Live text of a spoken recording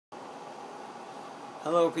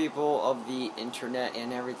Hello people of the internet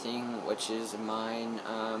and everything, which is mine,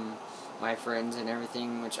 my friends and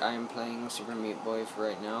everything, which I am playing Super Meat Boy for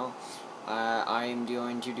right now. I am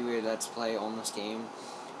going to do a let's play on this game,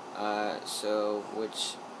 okay.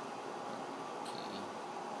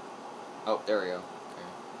 Oh, there we go, okay.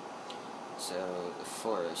 So, the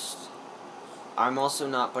forest. I'm also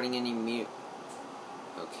not putting any mute.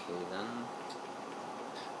 Okay then.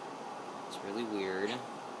 It's really weird.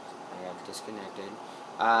 I got disconnected.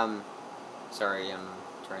 Sorry, I'm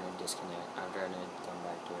trying to disconnect. I'm trying to come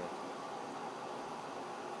back to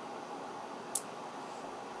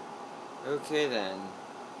it. Okay then.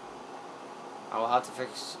 I'll have to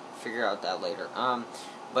figure out that later.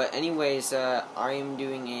 But anyways, I am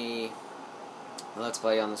doing a let's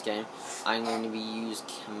play on this game. I'm going to be using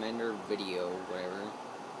Commander Video, whatever.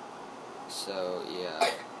 So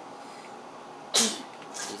yeah.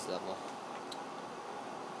 This level.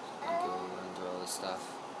 Okay, we're going through all this stuff.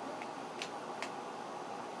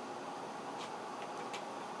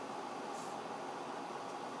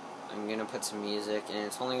 I'm gonna put some music, and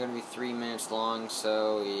it's only gonna be 3 minutes long,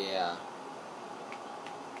 so yeah.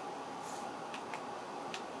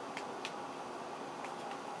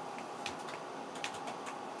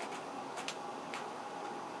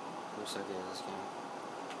 I'm so good at this game.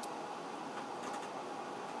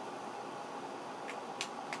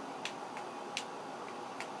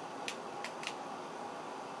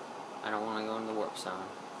 I don't want to go into the warp zone.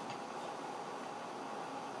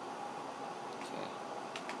 Okay.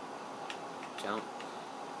 Jump.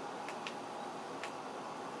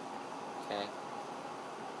 Okay.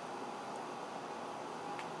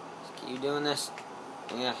 Just keep doing this.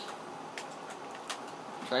 Yeah.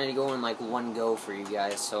 I'm trying to go in like one go for you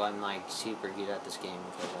guys, so I'm like super good at this game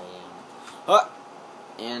because I am. Ah!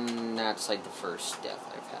 And that's like the first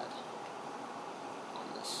death I've had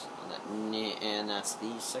on this. And that's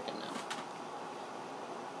the second now.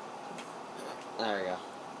 There we go.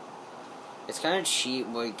 It's kind of cheap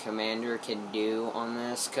what Commander can do on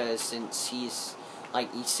this, because since he's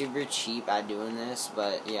super cheap at doing this,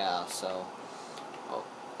 but yeah, so. Oh,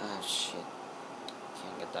 shit.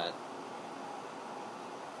 Can't get that.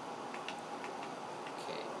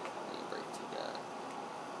 Okay, let me break through that.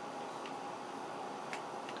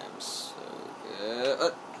 I'm so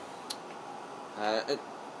good.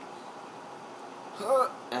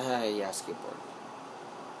 Yeah, skateboard.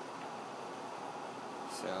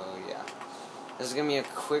 So, yeah. This is gonna be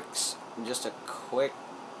just a quick.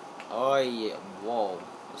 Oh yeah, whoa,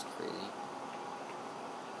 that's crazy.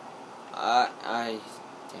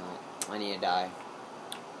 Damn it, I need to die.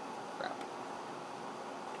 Crap.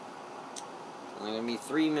 It's only gonna be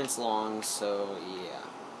 3 minutes long, so yeah.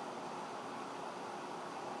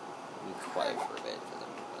 Be quiet for a bit because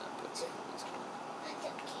I'm gonna put some of these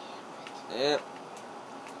on. Yep.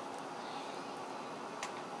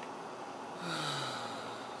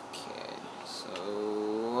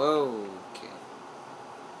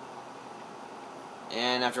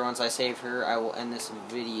 And after once I save her, I will end this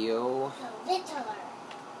video.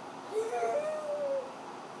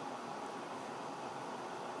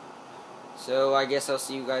 So I guess I'll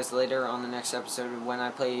see you guys later on the next episode when I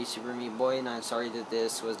play Super Meat Boy, and I'm sorry that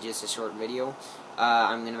this was just a short video.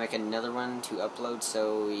 I'm going to make another one to upload,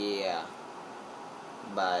 so yeah.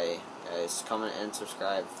 Bye, guys. Comment and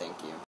subscribe. Thank you.